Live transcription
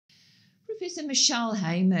Professor Michelle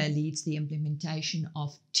Hamer leads the implementation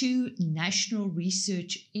of 2 national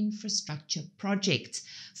research infrastructure projects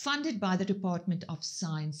funded by the Department of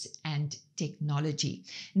Science and Technology,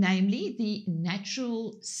 namely the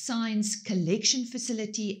Natural Science Collection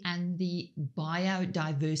Facility and the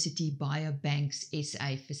Biodiversity Biobanks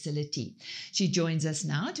SA facility. She joins us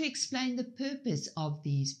now to explain the purpose of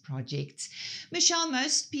these projects. Michelle,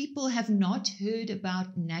 most people have not heard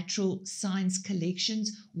about natural science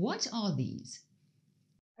collections. What are these?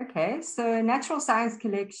 Okay, so natural science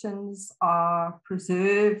collections are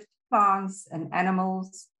preserved plants and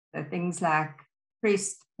animals, so things like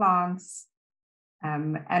pressed plants,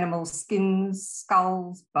 animal skins,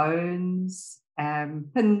 skulls, bones,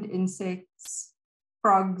 pinned insects,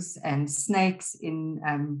 frogs and snakes in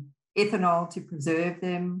ethanol to preserve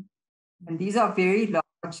them. And these are very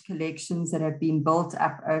large collections that have been built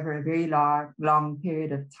up over a very long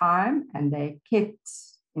period of time, and they're kept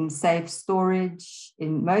in safe storage,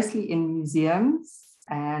 mostly in museums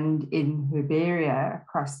and in herbaria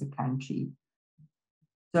across the country.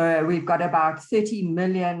 So we've got about 30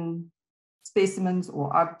 million specimens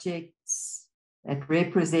or objects that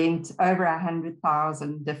represent over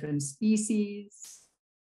 100,000 different species,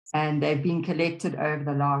 and they've been collected over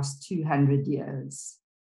the last 200 years.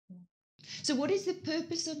 So what is the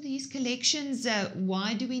purpose of these collections?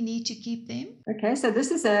 Why do we need to keep them? Okay, so this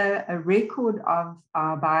is a record of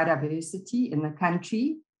our biodiversity in the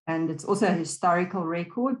country, and it's also a historical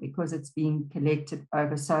record because it's been collected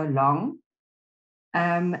over so long.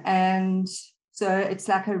 And so it's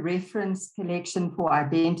like a reference collection for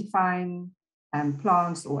identifying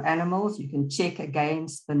plants or animals. You can check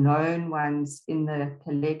against the known ones in the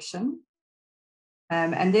collection.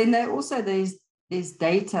 And then there's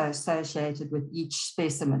data associated with each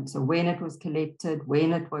specimen. So when it was collected,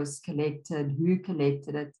 who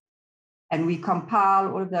collected it. And we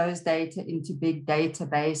compile all of those data into big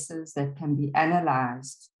databases that can be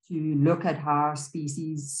analyzed to look at how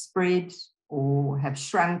species spread or have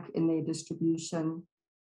shrunk in their distribution.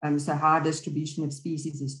 So how distribution of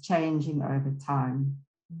species is changing over time.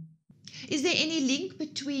 Is there any link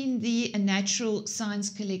between the natural science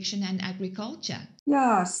collection and agriculture?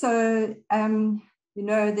 Yeah, so,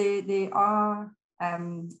 there are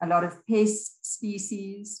a lot of pest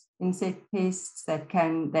species, insect pests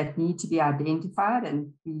that need to be identified,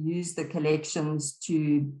 and we use the collections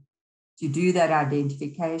to do that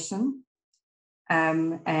identification.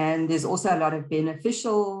 And there's also a lot of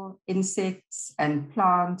beneficial insects and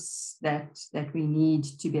plants that we need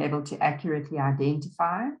to be able to accurately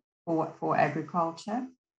identify for agriculture.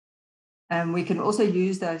 We can also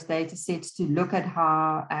use those data sets to look at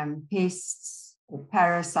how pests or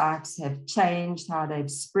parasites have changed, how they've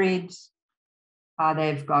spread, how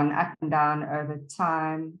they've gone up and down over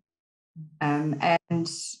time. I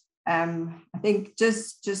think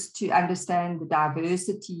just to understand the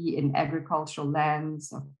diversity in agricultural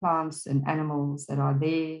lands of plants and animals that are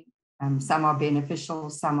there, some are beneficial,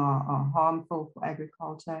 some are harmful for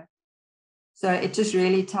agriculture. So it just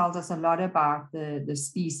really tells us a lot about the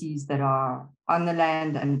species that are on the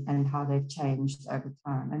land and how they've changed over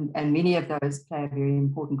time. And many of those play a very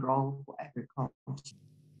important role for agriculture.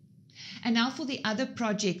 And now for the other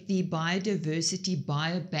project, the Biodiversity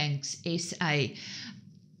Biobanks SA.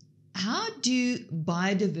 How do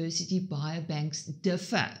biodiversity biobanks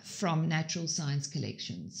differ from natural science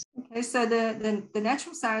collections? Okay, so the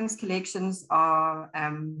natural science collections are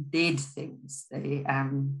dead things. They're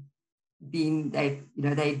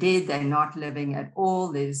dead, they're not living at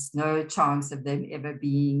all. There's no chance of them ever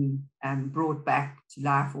being brought back to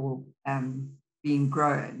life or being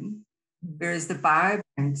grown. Whereas the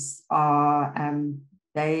biobanks are,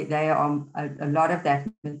 they are, a lot of that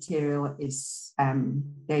material is,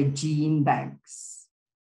 they're gene banks.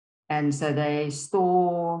 And so they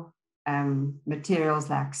store materials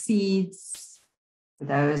like seeds.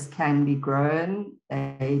 Those can be grown.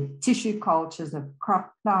 Tissue cultures of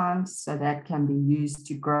crop plants, so that can be used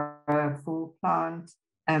to grow a full plant.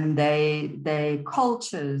 They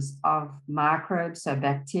cultures of microbes, so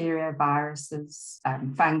bacteria, viruses,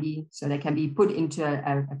 fungi, so they can be put into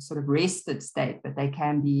a sort of rested state, but they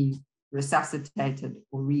can be resuscitated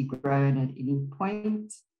or regrown at any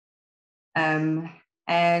point.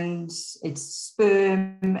 And it's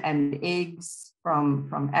sperm and eggs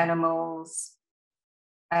from animals.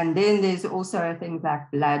 And then there's also things like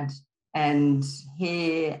blood and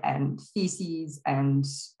hair and feces and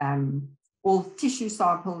all tissue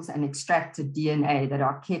samples and extracted DNA that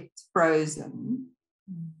are kept frozen.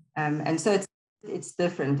 And so it's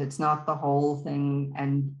different. It's not the whole thing,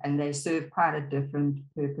 and they serve quite a different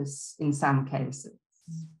purpose in some cases.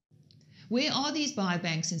 Where are these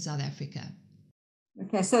biobanks in South Africa?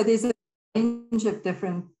 Okay, so there's a range of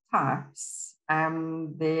different types.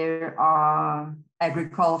 There are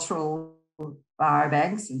agricultural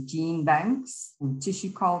biobanks and gene banks and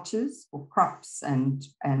tissue cultures for crops and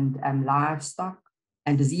livestock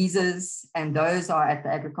and diseases, and those are at the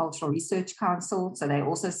Agricultural Research Council, so they're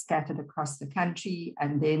also scattered across the country.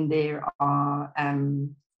 And then there are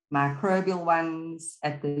microbial ones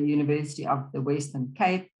at the University of the Western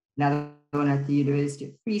Cape, another one at the University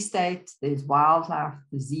of Free State. There's wildlife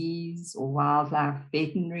disease or wildlife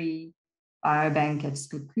veterinary biobank at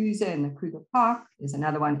Skukuza in the Kruger Park. There's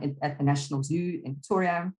another one at the National Zoo in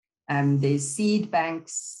Victoria. There's seed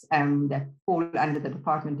banks that fall under the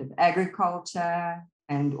Department of Agriculture,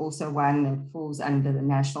 and also one that falls under the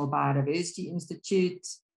National Biodiversity Institute.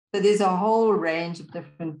 So there's a whole range of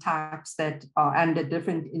different types that are under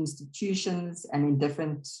different institutions and in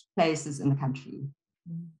different places in the country.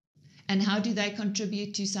 And how do they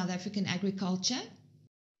contribute to South African agriculture?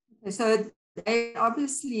 So they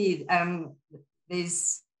obviously,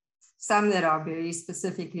 there's some that are very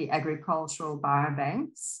specifically agricultural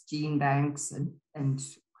biobanks, gene banks, and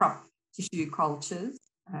crop tissue cultures.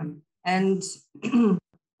 And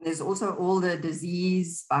there's also all the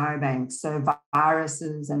disease biobanks, so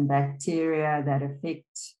viruses and bacteria that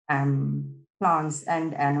affect plants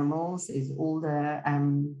and animals. Is all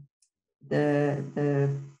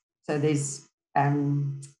so there's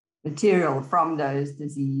material from those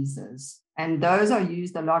diseases, and those are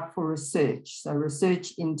used a lot for research. So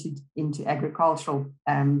research into agricultural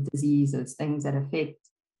diseases, things that affect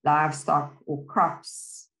livestock or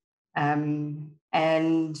crops, and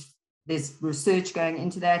there's research going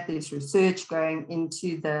into that. There's research going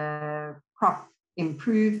into the crop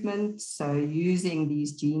improvement, so using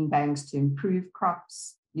these gene banks to improve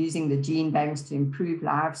crops, using the gene banks to improve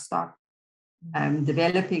livestock,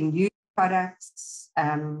 developing new products,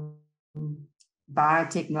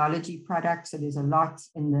 biotechnology products. So there's a lot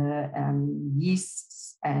in the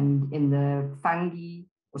yeasts and in the fungi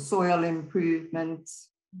for soil improvement,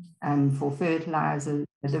 for fertilizers,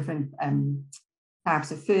 different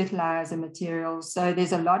types of fertilizer materials. So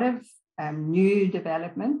there's a lot of new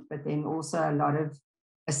development, but then also a lot of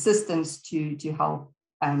assistance to help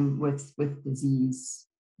with disease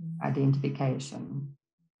identification.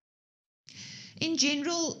 In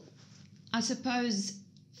general, I suppose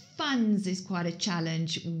funds is quite a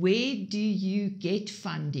challenge. Where do you get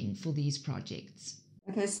funding for these projects?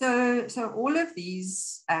 Okay, so all of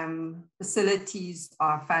these facilities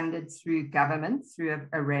are funded through government, through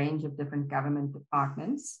a range of different government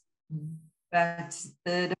departments. But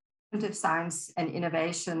the Department of Science and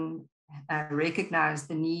Innovation recognized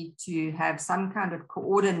the need to have some kind of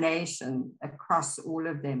coordination across all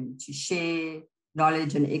of them to share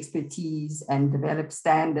knowledge and expertise and develop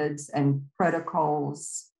standards and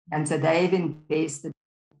protocols. And so they've invested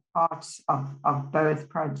part of both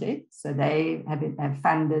projects. So they have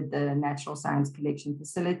funded the Natural Science Collection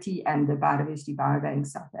Facility and the Biodiversity Biobank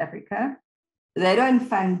South Africa. They don't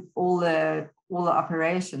fund all the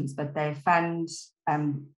operations, but they fund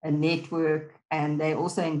a network, and they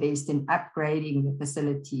also invest in upgrading the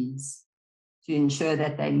facilities to ensure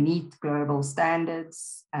that they meet global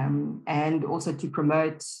standards, and also to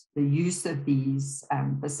promote the use of these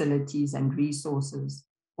facilities and resources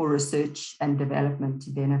for research and development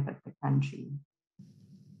to benefit the country.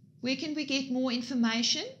 Where can we get more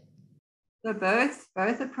information? So both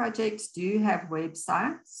the projects do have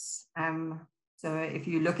websites. So if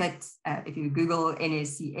you look at, if you Google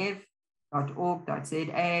nscf.org.za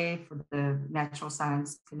for the Natural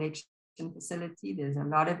Science Collection Facility, there's a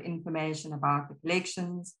lot of information about the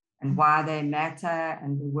collections and why they matter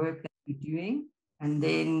and the work that we're doing. And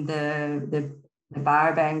then the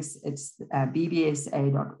biobanks, it's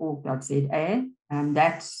bbsa.org.za.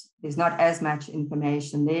 That there's not as much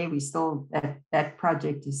information there. We still, that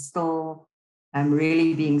project is still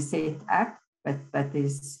really being set up, but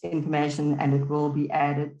there's information and it will be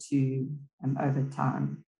added to over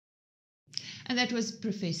time. And that was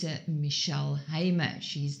Professor Michelle Hamer.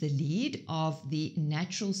 She's the lead of the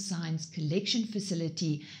Natural Science Collection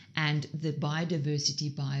Facility and the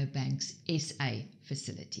Biodiversity Biobanks SA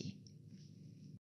facility.